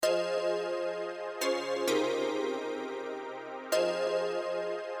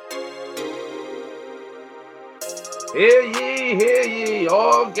hear ye,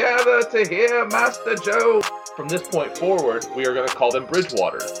 all gather to hear Master Joe. From this point forward, we are going to call them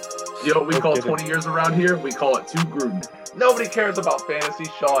Bridgewater. You know what we call 20 years around here? We call it 2 Gruden. Nobody cares about fantasy,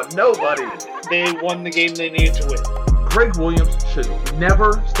 Sean. Nobody. They won the game they needed to win. Greg Williams should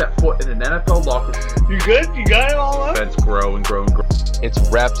never step foot in an NFL locker room. You good? You got it all up? Let's grow and grow and grow. It's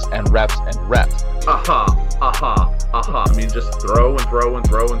reps and reps and reps. I mean, just throw and throw and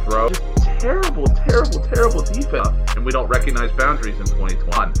throw and throw. Just terrible defense. And we don't recognize boundaries in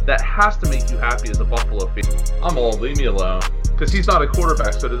 2021. That has to make you happy as a Buffalo fan. I'm all, leave me alone. Because he's not a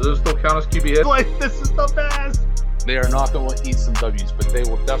quarterback, so does those still count as QB hits? Like, this is the best. They are not going to eat some W's, but they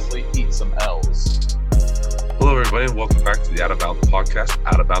will definitely eat some L's. Hello, everybody, and welcome back to the Out of Bounds podcast,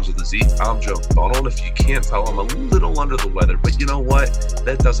 Out of Bounds with a Z. I'm Joe McDonald. If you can't tell, I'm a little under the weather, but you know what?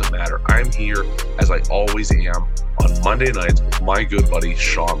 That doesn't matter. I'm here, as I always am, on Monday nights with my good buddy,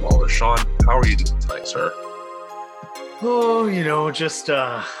 Sean Lawler. Sean, how are you doing tonight, sir? Oh, just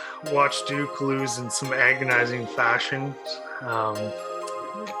watch Duke lose in some agonizing fashion.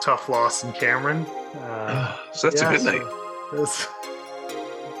 Tough loss in Cameron. So that's a good night.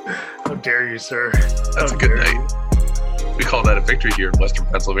 How dare you, sir? That's a good night. We call that a victory here in Western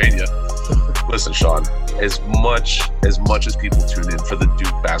Pennsylvania. Listen, Sean, as much as people tune in for the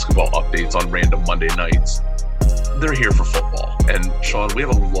Duke basketball updates on random Monday nights, they're here for football. And Sean, we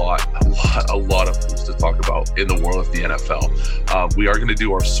have a lot of things to talk about in the world of the NFL. We are going to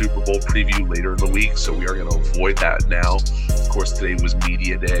do our Super Bowl preview later in the week, so we are going to avoid that now. Of course, today was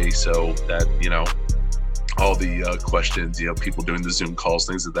media day, so that, all the questions, people doing the Zoom calls,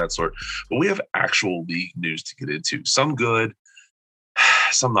 things of that sort. But we have actual league news to get into. Some good,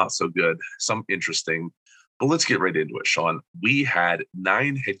 some not so good, some interesting. But let's get right into it, Sean. We had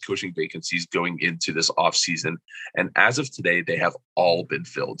 9 head coaching vacancies going into this offseason. And as of today, they have all been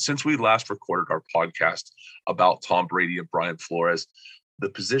filled. Since we last recorded our podcast about Tom Brady and Brian Flores, the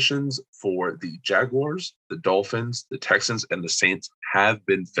positions for the Jaguars, the Dolphins, the Texans, and the Saints have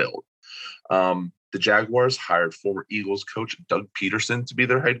been filled. The Jaguars hired former Eagles coach Doug Peterson to be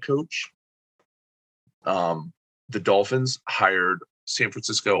their head coach. The Dolphins hired San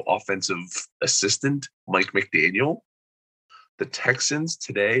Francisco offensive assistant Mike McDaniel. The Texans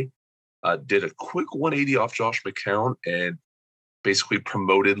today did a quick 180 off Josh McCown and basically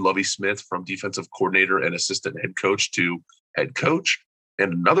promoted Lovie Smith from defensive coordinator and assistant head coach to head coach.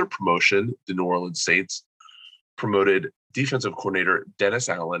 And another promotion, the New Orleans Saints promoted defensive coordinator Dennis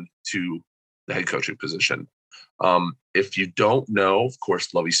Allen to the head coaching position. If you don't know, of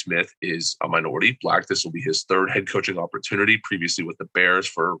course, Lovie Smith is a minority black. This will be his 3rd head coaching opportunity, previously with the Bears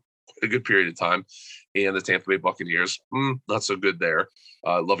for a good period of time, and the Tampa Bay Buccaneers, not so good there.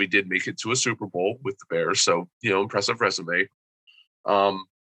 Lovie did make it to a Super Bowl with the Bears, so, impressive resume.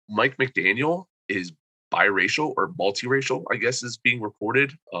 Mike McDaniel is biracial or multiracial, I guess, is being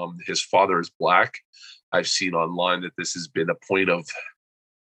reported. His father is black. I've seen online that this has been a point of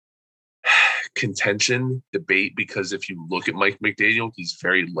contention, debate, because if you look at Mike McDaniel, he's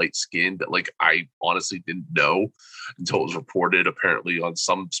very light-skinned. Like, I honestly didn't know until it was reported, apparently on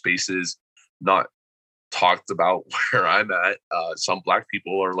some spaces, not talked about where I'm at. Some black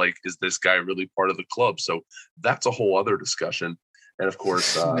people are like, is this guy really part of the club? So that's a whole other discussion. And of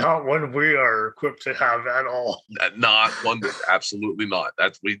course, not one we are equipped to have at all. Not one, absolutely not.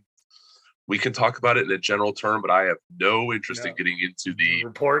 That's we can talk about it in a general term, but I have no interest in getting into the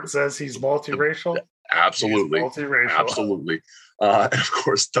report says he's multiracial. Absolutely. He's multiracial. Absolutely. And of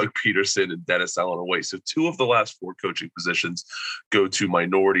course, Doug Peterson and Dennis Allen away. So 2 of the last 4 coaching positions go to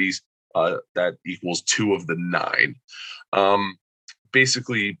minorities. That equals 2 of the 9.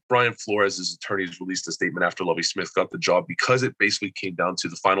 Basically, Brian Flores' attorneys released a statement after Lovie Smith got the job because it basically came down to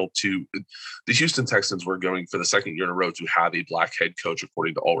the final 2. The Houston Texans were going for the 2nd year in a row to have a black head coach,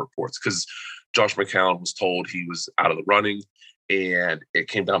 according to all reports, because Josh McCown was told he was out of the running, and it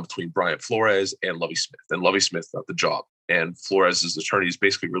came down between Brian Flores and Lovie Smith, and Lovie Smith got the job. And Flores' attorneys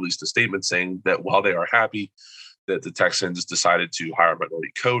basically released a statement saying that while they are happy that the Texans decided to hire a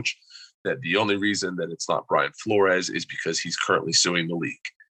minority coach, that the only reason that it's not Brian Flores is because he's currently suing the league.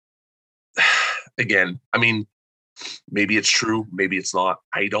 Again, I mean, maybe it's true, maybe it's not.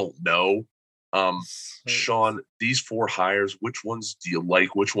 I don't know. Sean, these 4 hires, which ones do you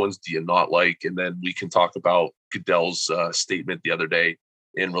like? Which ones do you not like? And then we can talk about Goodell's statement the other day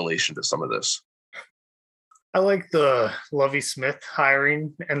in relation to some of this. I like the Lovie Smith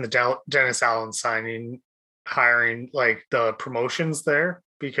hiring and the Dennis Allen hiring, like the promotions there,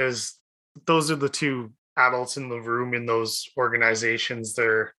 because those are the 2 adults in the room in those organizations.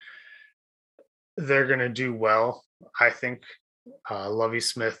 They're going to do well, I think. Lovie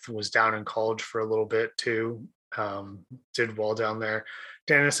Smith was down in college for a little bit too. did well down there.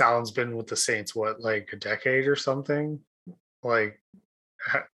 Dennis Allen's been with the Saints, like a decade or something? Like,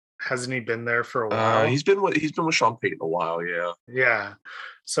 hasn't he been there for a while? He's been with Sean Payton a while, yeah. Yeah.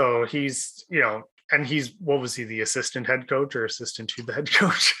 So he's, and what was he, the assistant head coach or assistant to the head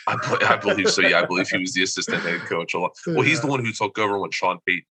coach? I believe so. Yeah, I believe he was the assistant head coach. Well, he's the one who took over when Sean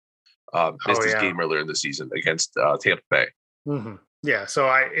Payton missed his game earlier in the season against Tampa Bay. Mm-hmm. Yeah,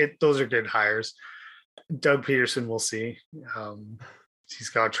 so those are good hires. Doug Peterson, we'll see. He's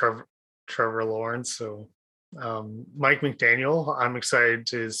got Trevor Lawrence, so Mike McDaniel, I'm excited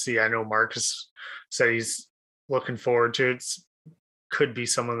to see. I know Marcus said he's looking forward to it. Could be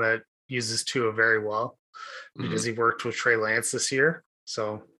someone that uses Tua very well because he worked with Trey Lance this year.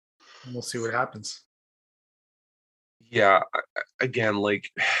 So we'll see what happens. Yeah, again, like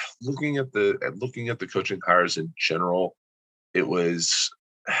looking at the coaching hires in general, it was,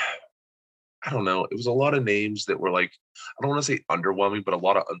 I don't know, it was a lot of names that were like, I don't want to say underwhelming, but a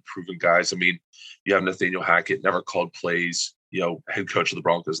lot of unproven guys. I mean, you have Nathaniel Hackett, never called plays, head coach of the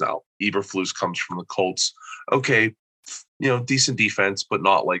Broncos now. Eberflus comes from the Colts. Okay, decent defense, but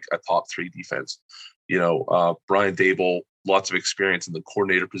not like a top 3 defense. Brian Daboll, lots of experience in the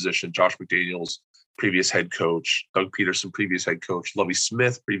coordinator position. Josh McDaniels, previous head coach. Doug Peterson, previous head coach. Lovie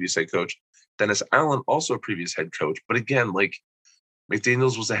Smith, previous head coach. Dennis Allen, also a previous head coach. But again, like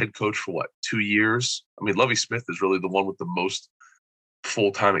McDaniels was a head coach for 2 years? I mean, Lovie Smith is really the one with the most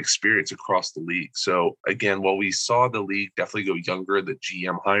full-time experience across the league. So again, while we saw the league definitely go younger in the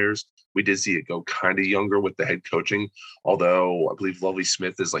GM hires, we did see it go kind of younger with the head coaching. Although I believe Lovie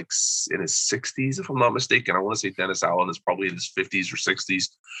Smith is like in his 60s, if I'm not mistaken. I want to say Dennis Allen is probably in his 50s or 60s.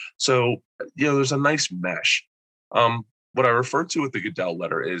 So, there's a nice mesh. What I referred to with the Goodell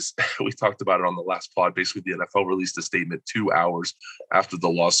letter is, we talked about it on the last pod. Basically, the NFL released a statement 2 hours after the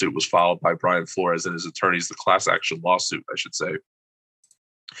lawsuit was filed by Brian Flores and his attorneys, the class action lawsuit, I should say.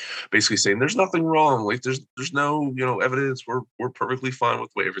 Basically saying there's nothing wrong. Like there's no, evidence. We're perfectly fine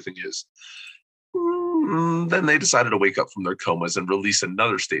with the way everything is. Then they decided to wake up from their comas and release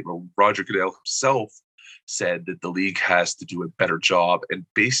another statement. Roger Goodell himself said that the league has to do a better job, and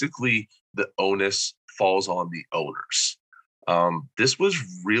basically the onus falls on the owners. This was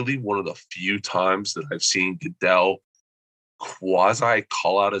really one of the few times that I've seen Goodell quasi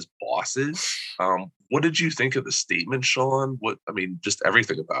call out his bosses. What did you think of the statement, Sean? Just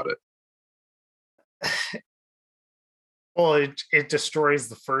everything about it. Well, it destroys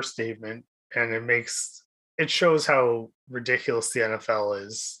the first statement, and it shows how ridiculous the NFL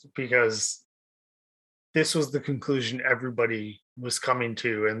is, because this was the conclusion everybody was coming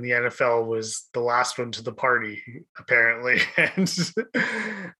to, and the NFL was the last one to the party, apparently. And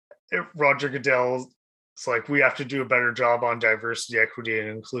Roger Goodell, it's like, we have to do a better job on diversity, equity, and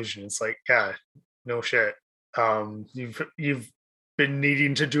inclusion. It's like, yeah, no shit. You've been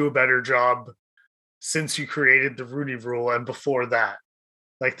needing to do a better job since you created the Rooney Rule and before that.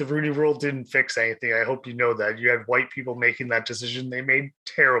 Like, the Rooney Rule didn't fix anything. I hope you know that. You had white people making that decision. They made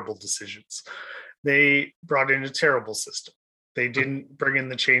terrible decisions. They brought in a terrible system. They didn't bring in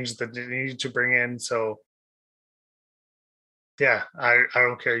the change that they needed to bring in. So, yeah, I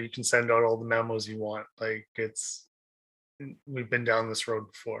don't care. You can send out all the memos you want. Like, we've been down this road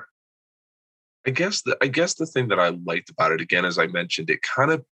before. I guess the thing that I liked about it, again, as I mentioned, it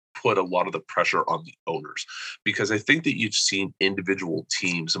kind of put a lot of the pressure on the owners, because I think that you've seen individual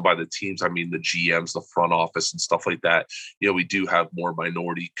teams, and by the teams I mean the GMs, the front office, and stuff like that. We do have more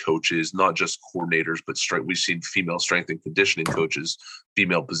minority coaches, not just coordinators, but we've seen female strength and conditioning coaches,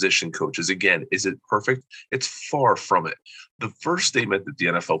 female position coaches. Again, is it perfect? It's far from it. The first statement that the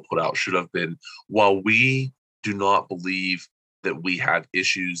NFL put out should have been, while we do not believe that we have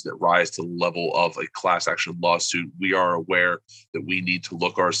issues that rise to the level of a class action lawsuit, we are aware that we need to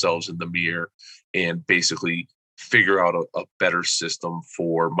look ourselves in the mirror and basically figure out a better system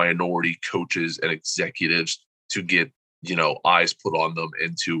for minority coaches and executives to get, eyes put on them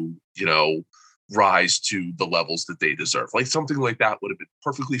and to, rise to the levels that they deserve. Like something like that would have been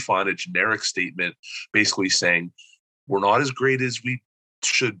perfectly fine. A generic statement basically saying, we're not as great as we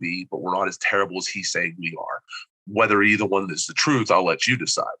should be, but we're not as terrible as he's saying we are. Whether either one is the truth, I'll let you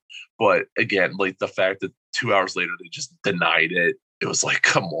decide. But again, like the fact that 2 hours later they just denied it, it was like,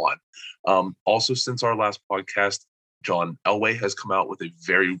 come on. Also, since our last podcast, John Elway has come out with a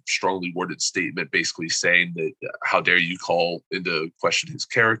very strongly worded statement basically saying that how dare you call into question his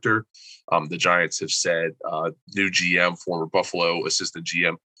character. The Giants have said new GM, former Buffalo assistant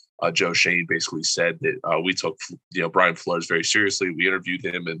GM, Joe Shane basically said that we took Brian Flores very seriously. We interviewed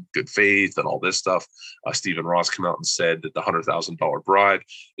him in good faith and all this stuff. Stephen Ross came out and said that the $100,000 bribe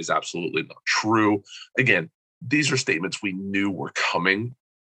is absolutely not true. Again, these are statements we knew were coming,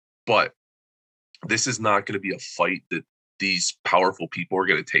 but this is not going to be a fight that these powerful people are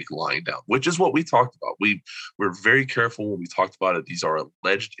going to take lying down, which is what we talked about. We're very careful when we talked about it. These are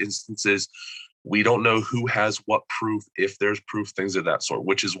alleged instances. We don't know who has what proof, if there's proof, things of that sort,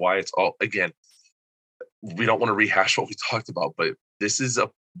 which is why it's all, again, we don't want to rehash what we talked about, but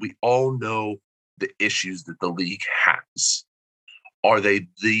we all know the issues that the league has. Are they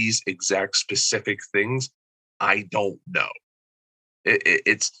these exact specific things? I don't know.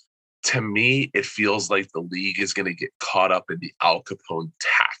 It's to me, it feels like the league is going to get caught up in the Al Capone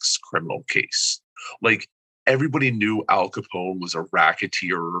tax criminal case. Like, everybody knew Al Capone was a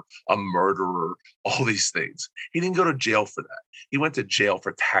racketeer, a murderer, all these things. He didn't go to jail for that. He went to jail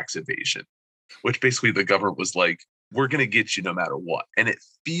for tax evasion, which basically the government was like, we're going to get you no matter what. And it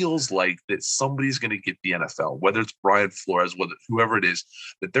feels like that somebody's going to get the NFL, whether it's Brian Flores, whether whoever it is,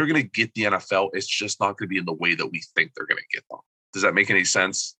 that they're going to get the NFL. It's just not going to be in the way that we think they're going to get them. Does that make any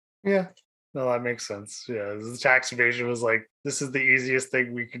sense? Yeah. No, that makes sense. Yeah. The tax evasion was like, this is the easiest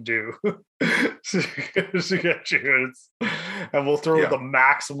thing we can do to get you. And we'll throw the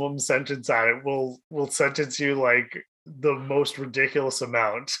maximum sentence at it. We'll sentence you like the most ridiculous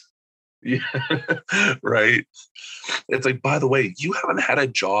amount. Yeah, right. It's like, by the way, you haven't had a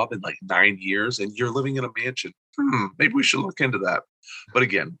job in like 9 years and you're living in a mansion. Maybe we should look into that. But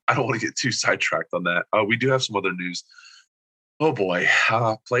again, I don't want to get too sidetracked on that. We do have some other news. Oh boy,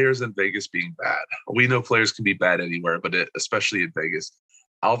 players in Vegas being bad. We know players can be bad anywhere, but especially in Vegas.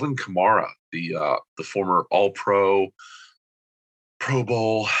 Alvin Kamara, the former All-Pro, Pro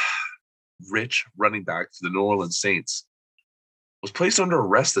Bowl, rich running back for the New Orleans Saints, was placed under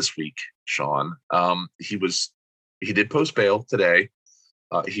arrest this week, Sean. He did post bail today.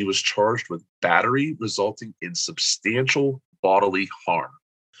 He was charged with battery resulting in substantial bodily harm.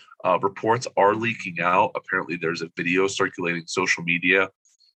 Reports are leaking out. Apparently, there's a video circulating social media.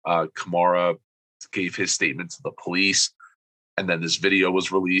 Kamara gave his statement to the police, and then this video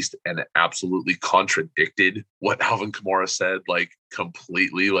was released, and it absolutely contradicted what Alvin Kamara said, like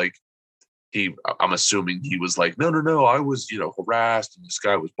completely. Like, I'm assuming he was like, no, I was, harassed, and this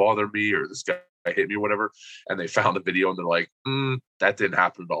guy was bothering me, or this guy hit me, or whatever. And they found the video, and they're like, that didn't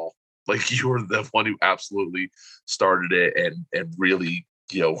happen at all. Like, you were the one who absolutely started it and really,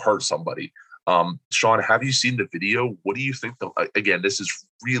 hurt somebody. Sean, have you seen the video? What do you think? Again, this is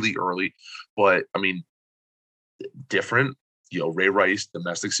really early, but I mean, different. Ray Rice,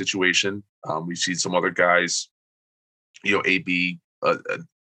 domestic situation. We've seen some other guys. AB.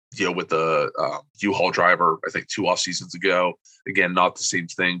 With the U-Haul driver, I think 2 off seasons ago. Again, not the same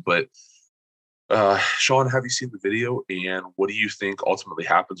thing, but Sean, have you seen the video? And what do you think ultimately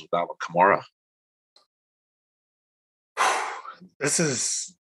happens with Alvin Kamara? This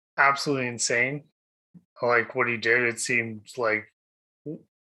is absolutely insane. Like what he did, it seems like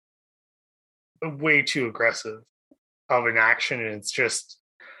way too aggressive of an action. And it's just,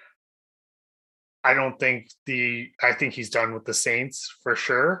 I think he's done with the Saints for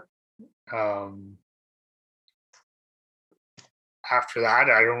sure. After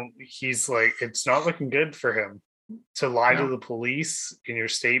that, he's like, it's not looking good for him to lie to the police in your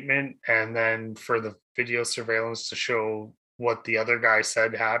statement. And then for the video surveillance to show what the other guy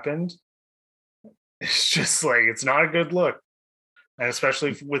said happened. It's just like, it's not a good look. And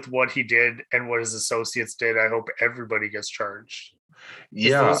especially with what he did and what his associates did, I hope everybody gets charged.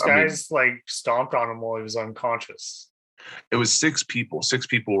 Yeah, those guys stomped on him while he was unconscious. It was 6 people. 6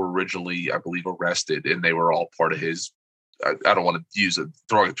 people were originally, I believe, arrested, and they were all part of his. I don't want to use a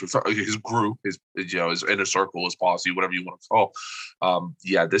derogatory, his group, his inner circle, his posse, whatever you want to call.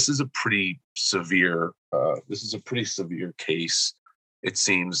 This is a pretty severe. This is a pretty severe case, it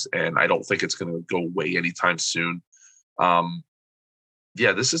seems, and I don't think it's going to go away anytime soon.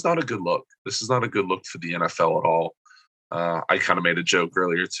 This is not a good look. This is not a good look for the NFL at all. I kind of made a joke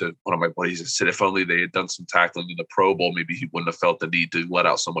earlier to one of my buddies. I said, if only they had done some tackling in the Pro Bowl, maybe he wouldn't have felt the need to let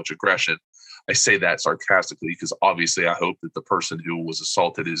out so much aggression. I say that sarcastically because obviously I hope that the person who was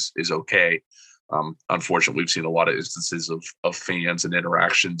assaulted is okay. Unfortunately, we've seen a lot of instances of fans and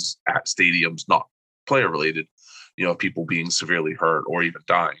interactions at stadiums, not player related, people being severely hurt or even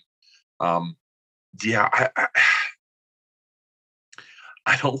dying. I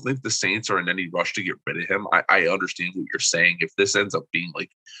don't think the Saints are in any rush to get rid of him. I understand what you're saying. If this ends up being like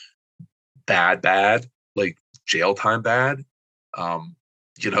bad, like jail time bad,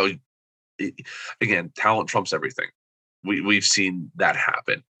 again, talent trumps everything. We've seen that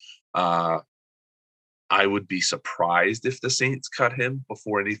happen. I would be surprised if the Saints cut him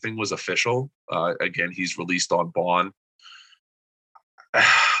before anything was official. Again, he's released on bond.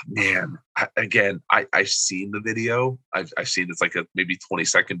 Man, I've seen the video. I've seen it's like a maybe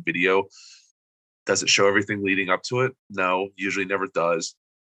 20-second video. Does it show everything leading up to it? No, usually never does.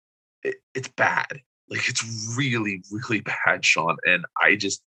 It's bad. Like, it's really, really bad, Sean. And I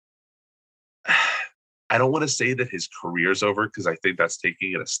don't want to say that his career's over because I think that's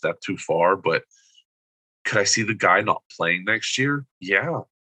taking it a step too far, but could I see the guy not playing next year? Yeah,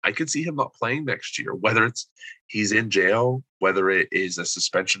 I could see him not playing next year, whether it's he's in jail, whether it is a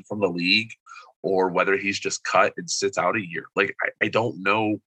suspension from the league, or whether he's just cut and sits out a year. Like, I don't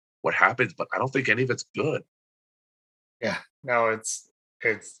know what happens, but I don't think any of it's good. Yeah, no,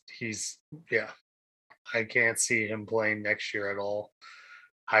 he's I can't see him playing next year at all.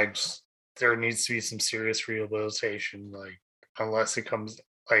 There needs to be some serious rehabilitation, like, unless it comes,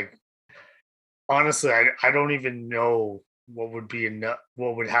 like, honestly, I don't even know what would be enough,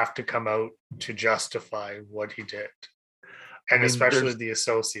 what would have to come out to justify what he did. And especially the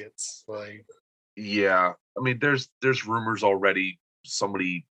associates, like, yeah, I mean, there's rumors already.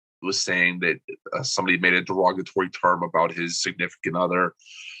 Somebody was saying that somebody made a derogatory term about his significant other.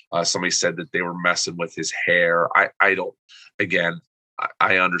 Somebody said that they were messing with his hair. I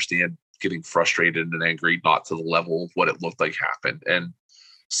understand getting frustrated and angry, not to the level of what it looked like happened. And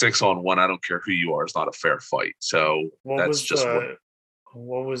 6-on-1, I don't care who you are, is not a fair fight. So what was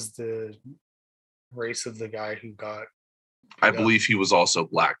the race of the guy who got? I believe he was also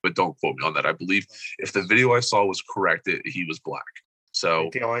black, but don't quote me on that. I believe if the video I saw was correct, he was black.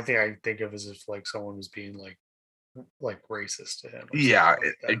 So the only thing I think of is if, like, someone was being like racist to him. Yeah,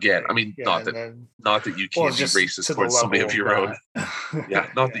 again, I mean, not that you can't be racist towards somebody of your own. Yeah,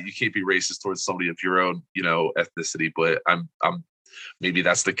 not that you can't be racist towards somebody of your own, ethnicity. But I'm maybe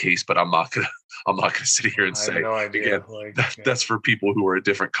that's the case, but I'm not gonna sit here and say, no idea. Again, that's for people who are a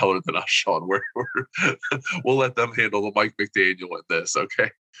different color than us, Sean. We'll let them handle the Mike McDaniel at this,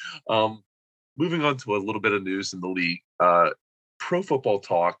 okay? Moving on to a little bit of news in the league. Pro Football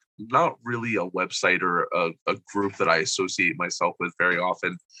Talk, not really a website or a group that I associate myself with very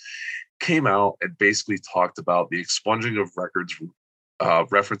often, came out and basically talked about the expunging of records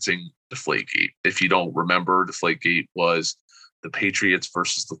referencing Deflategate. If you don't remember, Deflategate was the Patriots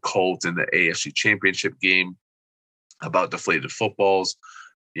versus the Colts in the AFC Championship game about deflated footballs.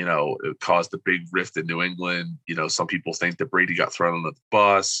 It caused a big rift in New England. Some people think that Brady got thrown under the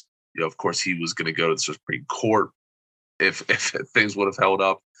bus. Of course, he was going to go to the Supreme Court if things would have held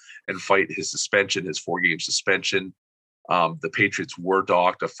up and fight his suspension, his 4-game suspension. The Patriots were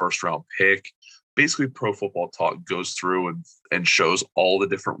docked a first-round pick. Basically, Pro Football Talk goes through and shows all the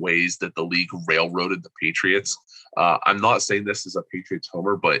different ways that the league railroaded the Patriots. I'm not saying this is a Patriots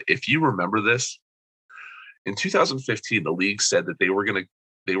homer, but if you remember this, in 2015, the league said that they were going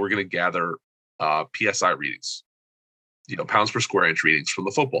to gather PSI readings, pounds per square inch readings from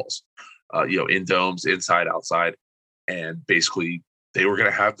the footballs, in domes, inside, outside, and basically they were going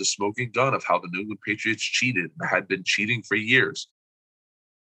to have the smoking gun of how the New England Patriots cheated and had been cheating for years.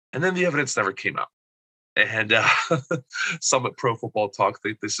 And then the evidence never came out. And some at Pro Football Talk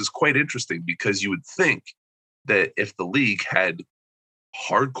think this is quite interesting because you would think that if the league had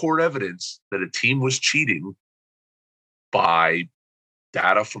hardcore evidence that a team was cheating by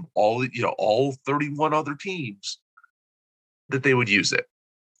data from all 31 other teams, that they would use it.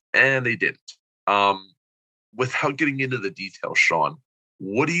 And they didn't. Without getting into the details, Sean,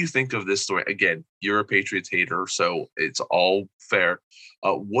 what do you think of this story? Again, you're a Patriots hater, so it's all fair.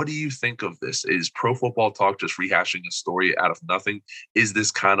 What do you think of this? Is Pro Football Talk just rehashing a story out of nothing? Is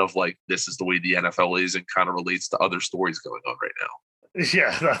this kind of like, this is the way the NFL is and kind of relates to other stories going on right now?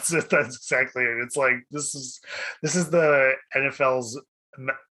 Yeah, that's it. That's exactly it. It's like, this is the NFL's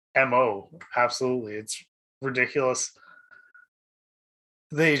MO. Absolutely. It's ridiculous.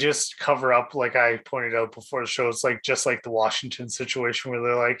 They just cover up, like I pointed out before the show. It's like just like the Washington situation where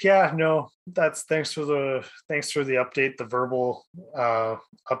they're like, yeah, no, that's thanks for the update, the verbal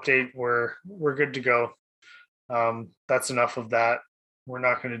update. We're good to go. That's enough of that. We're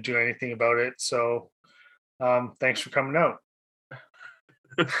not going to do anything about it. So thanks for coming out.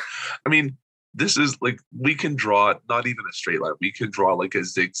 I mean, this is like, we can draw not even a straight line. We can draw like a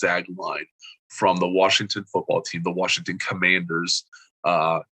zigzag line from the Washington football team, the Washington Commanders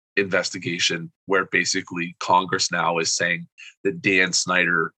investigation, where basically Congress now is saying that Dan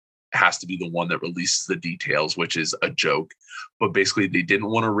Snyder has to be the one that releases the details, which is a joke. But basically they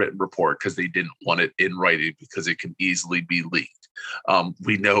didn't want a written report because they didn't want it in writing because it can easily be leaked.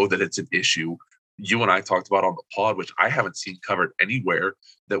 We know that it's an issue. You and I talked about on the pod, which I haven't seen covered anywhere,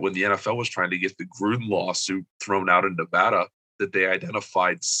 that when the NFL was trying to get the Gruden lawsuit thrown out in Nevada, that they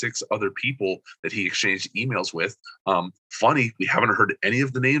identified 6 other people that he exchanged emails with. Funny, we haven't heard any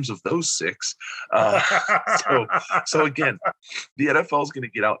of the names of those 6. So again, the NFL is going to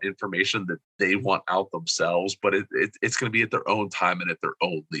get out information that they want out themselves, but it's going to be at their own time and at their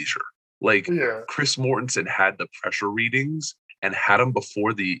own leisure. Like Chris Mortensen had the pressure readings and had them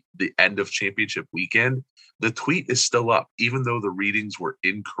before the end of championship weekend. The tweet is still up, even though the readings were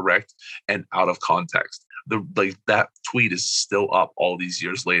incorrect and out of context. That tweet is still up all these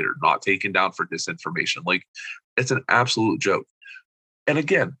years later, not taken down for disinformation. Like, it's an absolute joke. And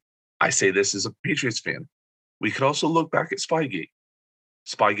again, I say this as a Patriots fan. We could also look back at Spygate.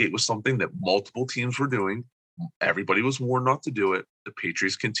 Spygate was something that multiple teams were doing. Everybody was warned not to do it. The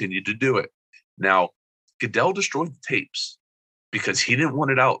Patriots continued to do it. Now, Goodell destroyed the tapes because he didn't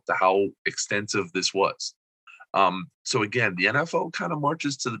want it out to how extensive this was. So again, the NFL kind of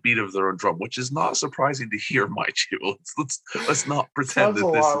marches to the beat of their own drum, which is not surprising to hear, mind you. Let's not pretend that this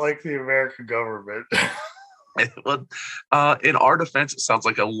sounds a lot like the American government. Well, in our defense, it sounds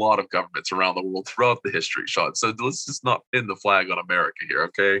like a lot of governments around the world throughout the history, Sean. So let's just not pin the flag on America here,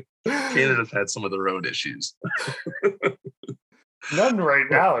 okay? Canada's had some of their own issues. None right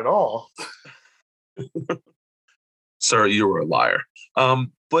now at all. Sir, you were a liar.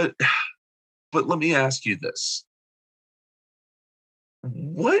 But let me ask you this.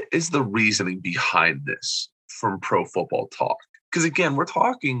 What is the reasoning behind this from Pro Football Talk? Because again, we're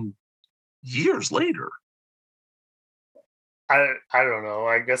talking years later. I don't know.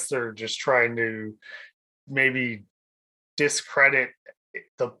 I guess they're just trying to maybe discredit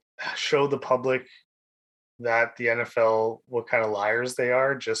show the public that the NFL, what kind of liars they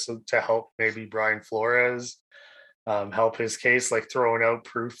are, just to help maybe Brian Flores help his case, like throwing out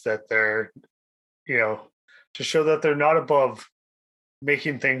proof that they're, to show that they're not above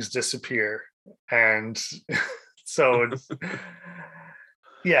making things disappear. And so it's,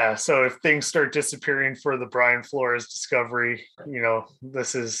 so if things start disappearing for the Brian Flores discovery,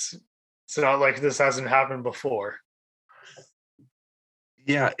 it's not like this hasn't happened before.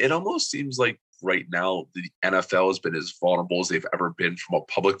 Yeah, it almost seems like right now the NFL has been as vulnerable as they've ever been from a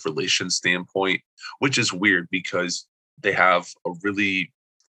public relations standpoint, which is weird because they have a really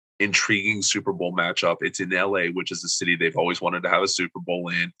intriguing Super Bowl matchup. It's in LA, which is the city they've always wanted to have a Super Bowl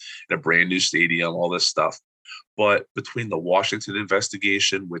in a brand new stadium, all this stuff. But between the Washington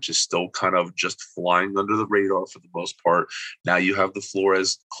investigation, which is still kind of just flying under the radar for the most part, now you have the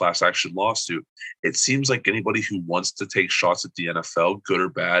Flores class action lawsuit. It seems like anybody who wants to take shots at the NFL, good or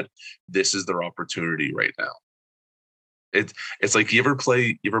bad, this is their opportunity right now. It's like you ever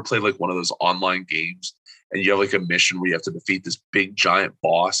play like one of those online games and you have like a mission where you have to defeat this big giant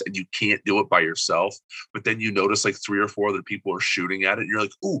boss and you can't do it by yourself, but then you notice like 3 or 4 other people are shooting at it and you're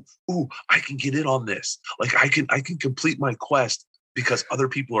like, ooh, I can get in on this. Like I can complete my quest because other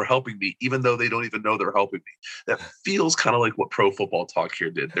people are helping me, even though they don't even know they're helping me. That feels kind of like what Pro Football Talk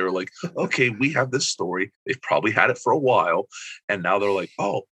here did. They were like, okay, we have this story. They've probably had it for a while. And now they're like,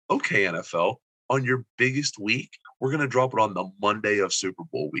 oh, okay, NFL, on your biggest week, we're going to drop it on the Monday of Super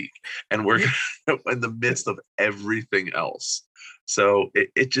Bowl week. And we're in the midst of everything else. So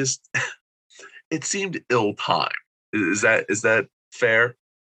it just, it seemed ill-timed. Is that fair?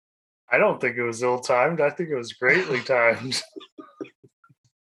 I don't think it was ill-timed. I think it was greatly timed.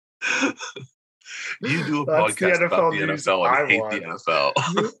 You do a podcast about the NFL and hate the NFL.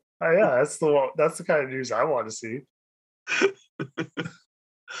 Yeah, that's the kind of news I want to see.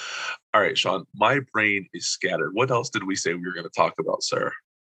 All right, Sean, my brain is scattered. What else did we say we were going to talk about, sir?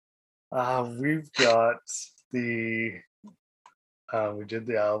 We've got we did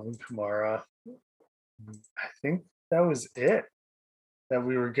the Alvin Kamara. I think that was it that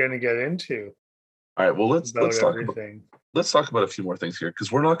we were going to get into. All right, well, let's talk about a few more things here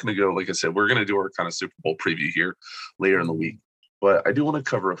because we're not going to go, like I said, we're going to do our kind of Super Bowl preview here later in the week. But I do want to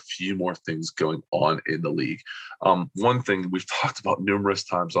cover a few more things going on in the league. One thing we've talked about numerous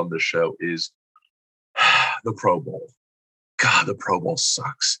times on this show is the Pro Bowl. God, the Pro Bowl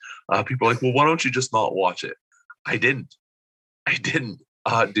sucks. People are like, well, why don't you just not watch it? I didn't.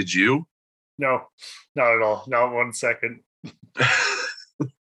 Did you? No, not at all. Not 1 second.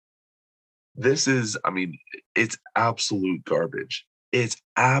 This is, it's absolute garbage. It's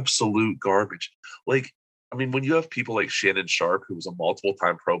absolute garbage. Like, when you have people like Shannon Sharp, who was a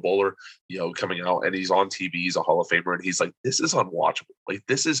multiple-time Pro Bowler, coming out and he's on TV, he's a Hall of Famer, and he's like, this is unwatchable. Like,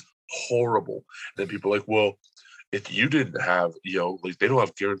 this is horrible. And then people are like, well, if you didn't have, like they don't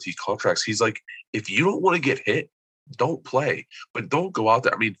have guaranteed contracts. He's like, if you don't want to get hit, don't play. But don't go out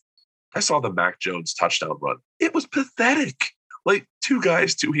there. I saw the Mac Jones touchdown run. It was pathetic. Like 2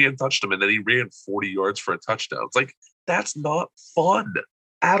 guys, 2-hand touched him, and then he ran 40 yards for a touchdown. It's like, That's not fun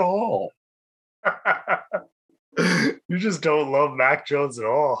at all. You just don't love Mac Jones at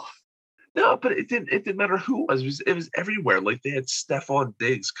all. No, but it didn't matter who it was. It was everywhere. Like they had Stephon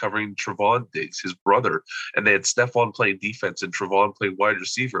Diggs covering Trevon Diggs, his brother, and they had Stephon playing defense and Trevon playing wide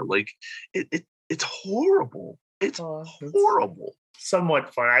receiver. Like it's horrible. It's horrible.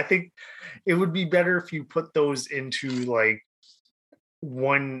 Somewhat fun. I think it would be better if you put those into like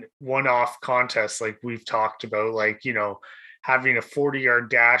one-off contests, like we've talked about, like, you know, having a 40-yard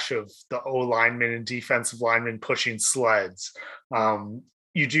dash of the O lineman and defensive lineman pushing sleds.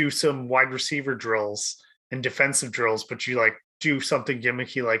 You do some wide receiver drills and defensive drills, but you like do something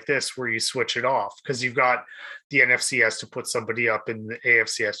gimmicky like this where you switch it off, because you've got the NFC has to put somebody up and the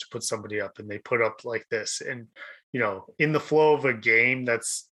AFC has to put somebody up, and they put up like this. And, you know, in the flow of a game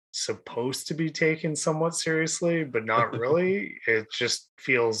that's supposed to be taken somewhat seriously, but not really, it just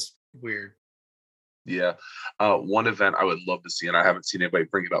feels weird. Yeah. One event I would love to see, and I haven't seen anybody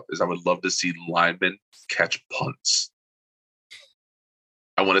bring it up, is I would love to see linemen catch punts.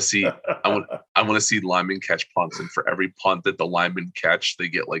 I want to see linemen catch punts, and for every punt that the linemen catch, they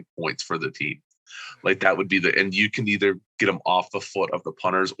get like points for the team. Like that would be and you can either get them off the foot of the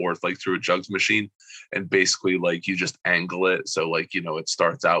punters or like through a jugs machine, and basically like you just angle it. So like, you know, it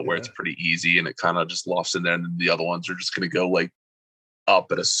starts out where it's pretty easy and it kind of just lofts in there, and then the other ones are just going to go like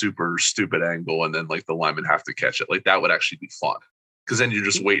up at a super stupid angle, and then like the linemen have to catch it. Like that would actually be fun, because then you're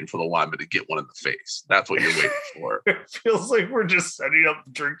just waiting for the lineman to get one in the face. That's what you're waiting for. It feels like we're just setting up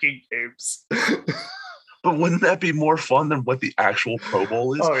drinking games. But wouldn't that be more fun than what the actual Pro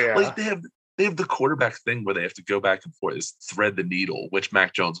Bowl is? Oh yeah. Like they have the quarterback thing where they have to go back and forth, is thread the needle, which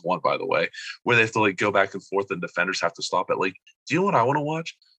Mac Jones won, by the way, where they have to like go back and forth and defenders have to stop it. Like, do you know what I want to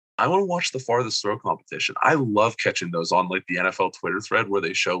watch? I want to watch the farthest throw competition. I love catching those on like the NFL Twitter thread where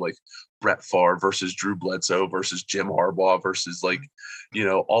they show like Brett Favre versus Drew Bledsoe versus Jim Harbaugh versus like, you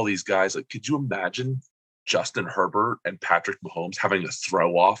know, all these guys. Like, could you imagine Justin Herbert and Patrick Mahomes having a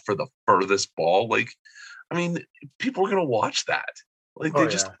throw off for the furthest ball? Like, I mean, people are going to watch that. Like they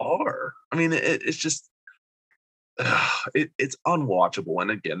just are. I mean, it's just, it's unwatchable. And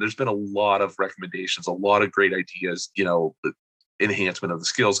again, there's been a lot of recommendations, a lot of great ideas, you know, enhancement of the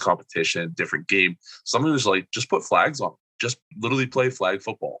skills competition, different game. Someone was like, just put flags on, just literally play flag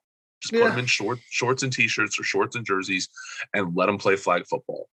football. Just put them in shorts and t-shirts or shorts and jerseys and let them play flag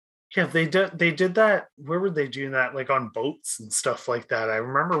football. Yeah, they did that. Where were they doing that? Like on boats and stuff like that. I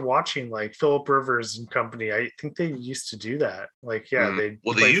remember watching like Philip Rivers and company. I think they used to do that. Like, they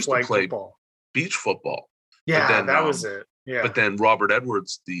used to play football. Beach football. Yeah, then, that was it. Yeah. But then Robert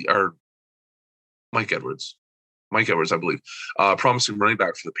Edwards, Mike Edwards, I believe, promising running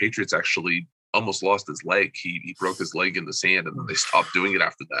back for the Patriots, actually almost lost his leg. He broke his leg in the sand, and then they stopped doing it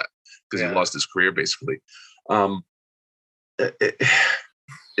after that because he lost his career, basically.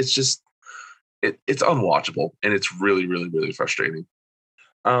 It's just, it's unwatchable, and it's really, really, really frustrating.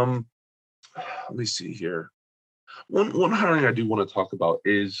 Let me see here. One hiring I do want to talk about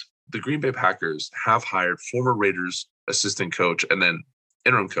is the Green Bay Packers have hired former Raiders assistant coach and then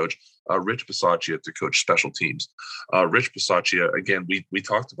interim coach Rich Bisaccia to coach special teams. Rich Bisaccia, again, we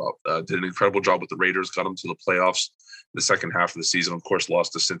talked about, did an incredible job with the Raiders, got them to the playoffs the second half of the season, of course,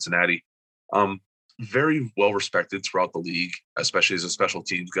 lost to Cincinnati. Very well respected throughout the league, especially as a special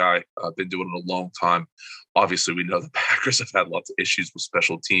teams guy. Been doing it a long time. Obviously, we know the Packers have had lots of issues with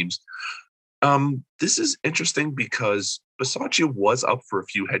special teams. This is interesting because Bisaccia was up for a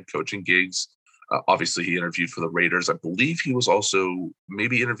few head coaching gigs. Obviously, he interviewed for the Raiders. I believe he was also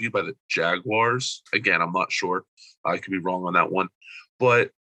maybe interviewed by the Jaguars. Again, I'm not sure. I could be wrong on that one.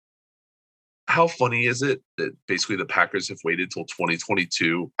 But how funny is it that basically the Packers have waited till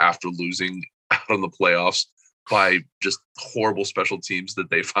 2022 after losing out on the playoffs by just horrible special teams that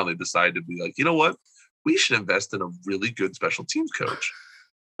they finally decided to be like, you know what? We should invest in a really good special teams coach.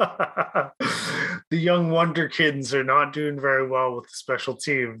 The young wonder kids are not doing very well with special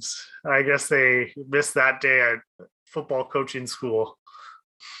teams. I guess they missed that day at football coaching school.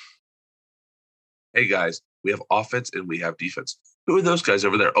 Hey guys, we have offense and we have defense. Who are those guys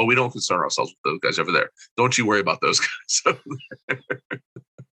over there? Oh, we don't concern ourselves with those guys over there. Don't you worry about those guys over there.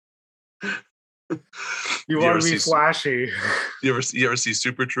 You want to be flashy. You ever see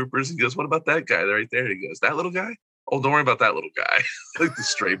Super Troopers? He goes, what about that guy right there? He goes, that little guy? Oh, don't worry about that little guy. Like the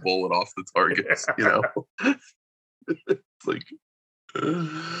stray bullet off the targets, you know? It's like,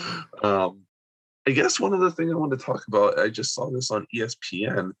 I guess one other thing I wanted to talk about, I just saw this on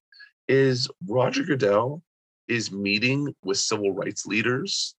ESPN, is Roger Goodell is meeting with civil rights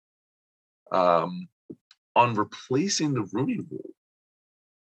leaders on replacing the Rooney Rule.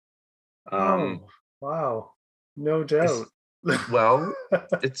 Oh, wow. No doubt. Well,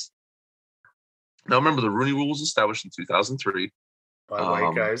 it's now remember the Rooney Rule was established in 2003 by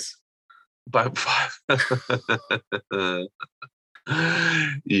white guys. by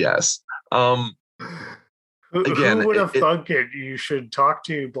yes. Again, who would have thunk it? You should talk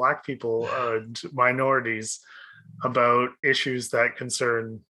to Black people and minorities about issues that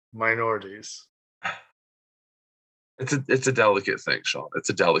concern minorities. It's a delicate thing, Sean. It's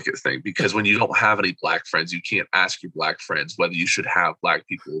a delicate thing because when you don't have any Black friends, you can't ask your Black friends whether you should have Black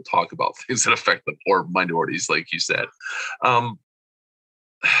people talk about things that affect them or minorities, like you said.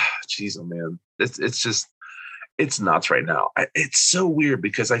 Jeez, oh man, it's just it's nuts right now. It's so weird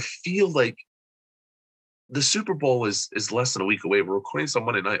because I feel like the Super Bowl is less than a week away. We're recording this on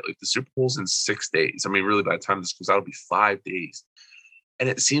Monday night. Like the Super Bowl's in 6 days. I mean, really, by the time this comes out, it'll be 5 days. And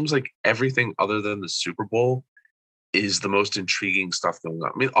it seems like everything other than the Super Bowl is the most intriguing stuff going on.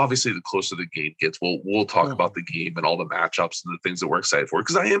 I mean, obviously, the closer the game gets, we'll talk about the game and all the matchups and the things that we're excited for.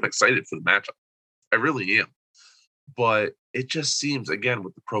 Because I am excited for the matchup. I really am. But it just seems, again,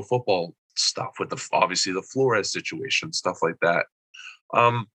 with the pro football stuff, with obviously the Flores situation, stuff like that.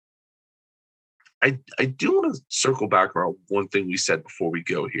 I do want to circle back around one thing we said before we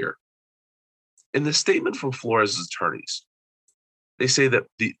go here. In the statement from Flores' attorneys, they say that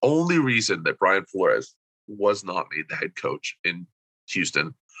the only reason that Brian Flores was not made the head coach in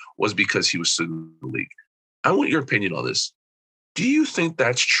Houston was because he was suing the league. I want your opinion on this. Do you think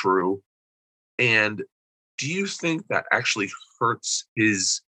that's true? And do you think that actually hurts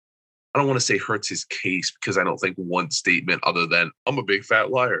his, I don't want to say hurts his case because I don't think one statement other than I'm a big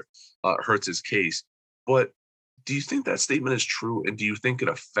fat liar hurts his case. But do you think that statement is true? And do you think it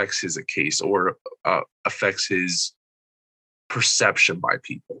affects his case or affects his perception by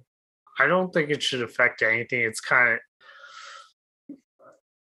people? I don't think it should affect anything. It's kind of,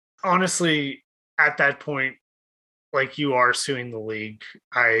 honestly, at that point, like you are suing the league,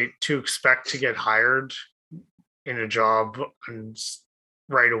 to expect to get hired in a job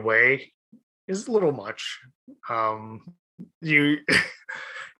right away is a little much.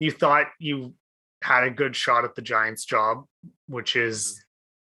 You thought you had a good shot at the Giants job, which is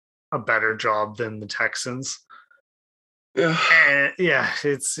a better job than the Texans. Yeah. And yeah,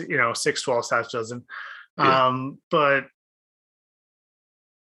 it's 6-12 half dozen. Yeah. But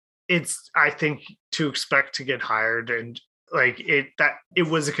it's, I think, to expect to get hired and like it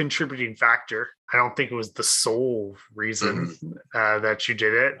was a contributing factor. I don't think it was the sole reason that you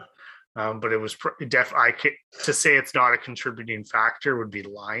did it. But it was to say it's not a contributing factor would be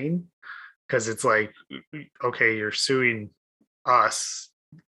lying, because it's like, okay, you're suing us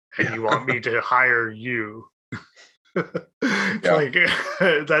and you want me to hire you. Like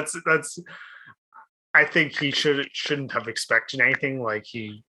that's I think he shouldn't have expected anything like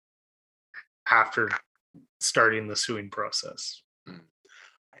he after starting the suing process.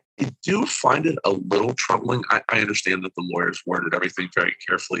 I do find it a little troubling. I understand that the lawyers worded everything very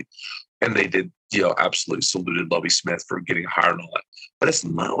carefully, and they did, absolutely saluted Lovie Smith for getting hired and all that. But it's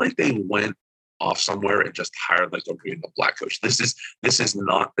not like they went off somewhere and just hired like a Black coach. This is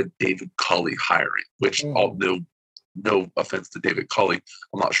not the David Culley hiring, which no offense to David Culley,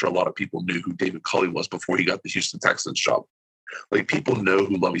 I'm not sure a lot of people knew who David Culley was before he got the Houston Texans job. Like, people know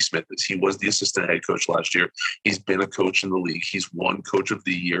who Lovie Smith is. He was the assistant head coach last year. He's been a coach in the league. He's won coach of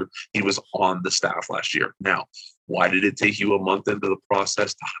the year. He was on the staff last year. Now, why did it take you a month into the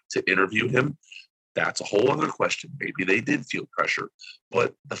process to interview him? That's a whole other question. Maybe they did feel pressure.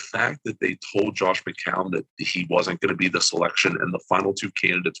 But the fact that they told Josh McCown that he wasn't going to be the selection and the final two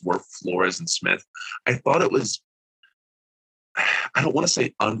candidates were Flores and Smith, I thought it was, I don't want to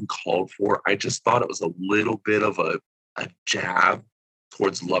say uncalled for. I just thought it was a little bit of a jab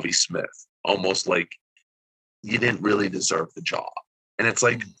towards Lovie Smith, almost like you didn't really deserve the job. And it's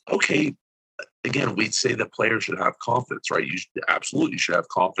like, okay, again, we'd say that players should have confidence, right? You should have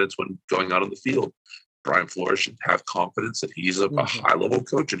confidence when going out on the field. Brian Flores should have confidence that he's a high-level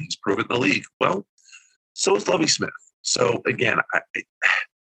coach and he's proven the league. Well, so is Lovie Smith. So again,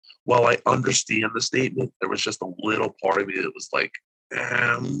 while I understand the statement, there was just a little part of me that was like,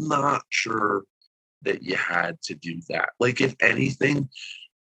 I'm not sure that you had to do that. Like, if anything,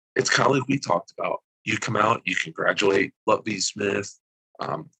 it's kind of like we talked about. You come out, you congratulate Lovie Smith.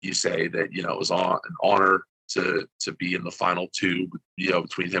 You say that, it was an honor to be in the final two,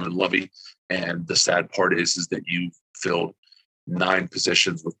 between him and Lovie. And the sad part is that you filled 9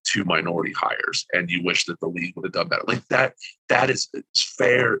 positions with 2 minority hires, and you wish that the league would have done better. Like that is, it's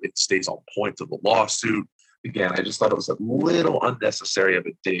fair. It stays on point to the lawsuit. Again, I just thought it was a little unnecessary of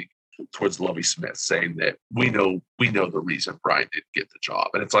a dig towards Lovie Smith, saying that we know the reason Brian didn't get the job.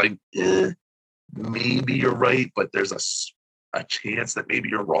 And it's like, maybe you're right, but there's a chance that maybe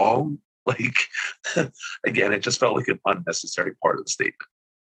you're wrong. Like, again, it just felt like an unnecessary part of the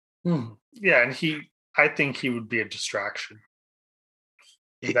statement. Yeah, and I think he would be a distraction.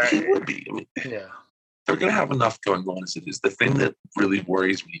 He would be. I mean, yeah. They're going to have enough going on as it is. The thing that really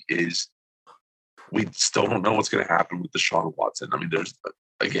worries me is we still don't know what's going to happen with Deshaun Watson. I mean,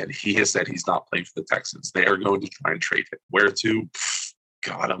 again, he has said he's not playing for the Texans. They are going to try and trade him. Where to?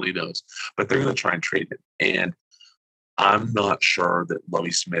 God only knows. But they're going to try and trade him. And I'm not sure that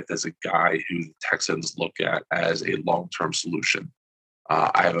Lovie Smith is a guy who the Texans look at as a long-term solution.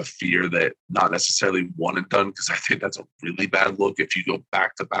 I have a fear that not necessarily one and done, because I think that's a really bad look if you go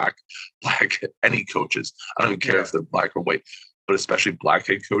back-to-back black, any coaches. I don't even care if they're black or white, but especially black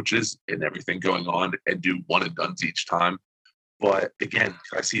head coaches and everything going on and do one and dones each time. But again,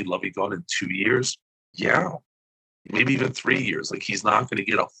 can I see Lovie gone in 2 years? Yeah, maybe even 3 years. Like, he's not going to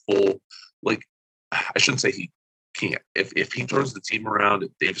get a full, like, I shouldn't say he can't. If he turns the team around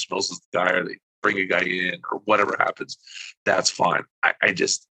and Davis Mills is the guy, or they bring a guy in or whatever happens, that's fine. I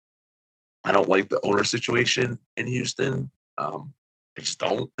don't like the owner situation in Houston. I just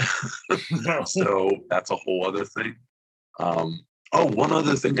don't. No. So that's a whole other thing. One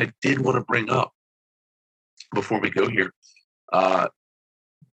other thing I did want to bring up before we go here. The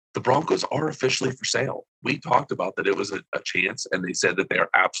Broncos are officially for sale. We talked about that it was a chance, and they said that they are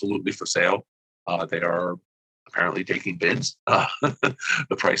absolutely for sale. They are apparently taking bids.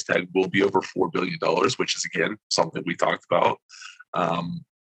 The price tag will be over $4 billion, which is, again, something we talked about.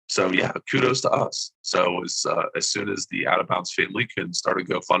 So, yeah, kudos to us. So as soon as the Out of Bounds family can start a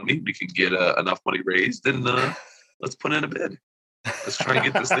GoFundMe, we can get enough money raised, and let's put in a bid. Let's try and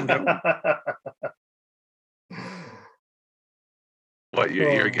get this thing going. What,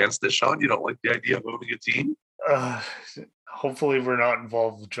 you're against this, Sean? You don't like the idea of owning a team? Hopefully we're not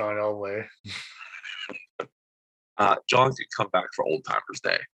involved with John Elway. John can come back for Old Timers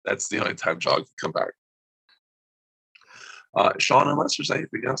Day. That's the only time John can come back. Sean, unless there's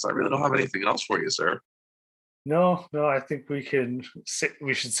anything else, I really don't have anything else for you, sir. No, I think we should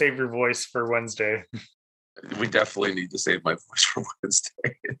save your voice for Wednesday. We definitely need to save my voice for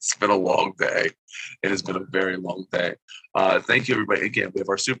Wednesday. It's been a long day. It has been a very long day. Thank you, everybody. Again, we have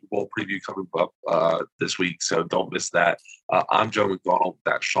our Super Bowl preview coming up this week, so don't miss that. I'm Joe McDonald.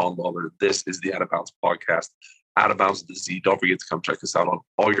 That's Sean Lawler. This is the Out of Bounds podcast. Out of Bounds with the Z. Don't forget to come check us out on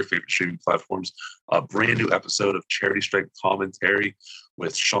all your favorite streaming platforms. A brand new episode of Charity Strength Commentary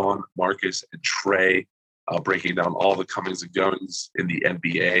with Sean, Marcus, and Trey, breaking down all the comings and goings in the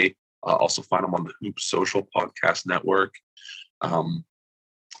NBA. Also find them on the Hoop Social Podcast Network.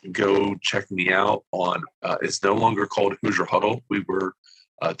 Go check me out on, it's no longer called Hoosier Huddle. We were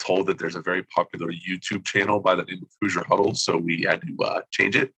told that there's a very popular YouTube channel by the name of Hoosier Huddle, so we had to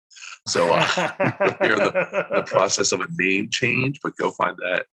change it. So we're in the process of a name change, but go find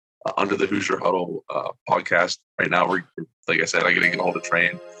that under the Hoosier Huddle podcast. Right now, we're, like I said, I got to get all the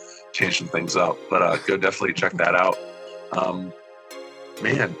train, change some things up, but go definitely check that out.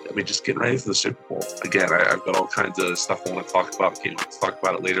 Man, I mean, just getting ready for the Super Bowl. Again, I've got all kinds of stuff I want to talk about. Can't wait to talk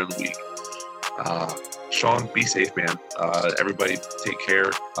about it later in the week. Sean, be safe, man. Everybody take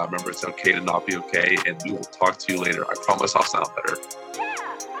care. Remember, it's okay to not be okay, and we will talk to you later. I promise I'll sound better.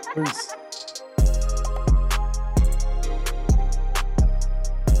 Peace.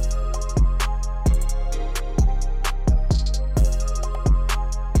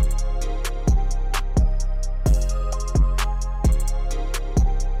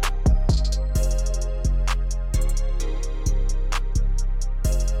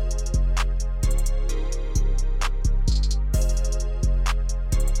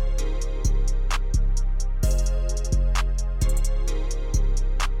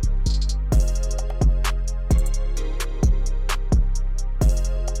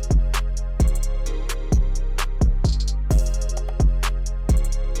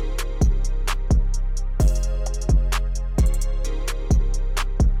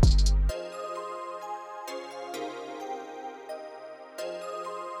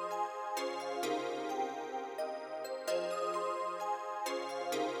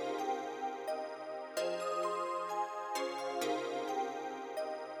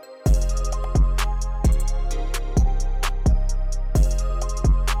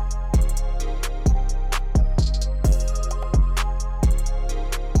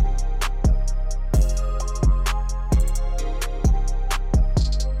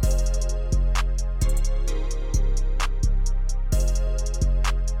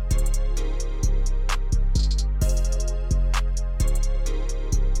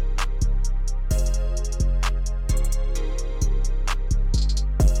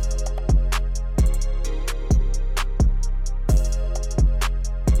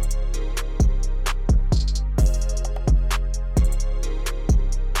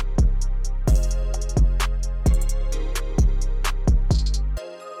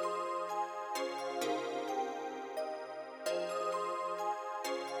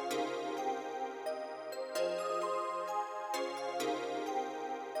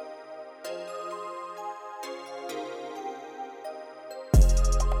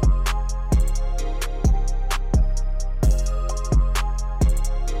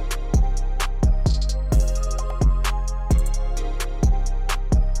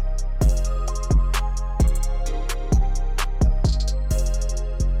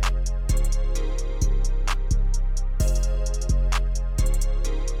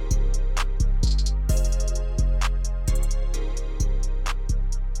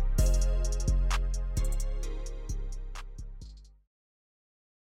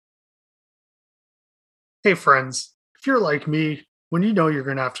 Hey, friends, if you're like me, when you know you're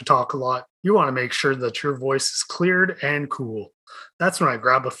going to have to talk a lot, you want to make sure that your voice is cleared and cool. That's when I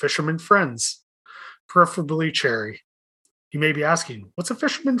grab a Fisherman Friends, preferably cherry. You may be asking, what's a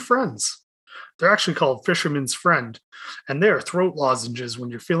Fisherman Friends? They're actually called Fisherman's Friend, and they are throat lozenges when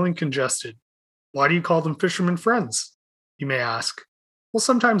you're feeling congested. Why do you call them Fisherman Friends? You may ask. Well,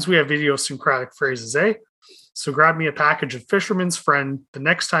 sometimes we have idiosyncratic phrases, eh? So grab me a package of Fisherman's Friend the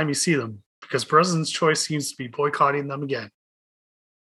next time you see them, because President's Choice seems to be boycotting them again.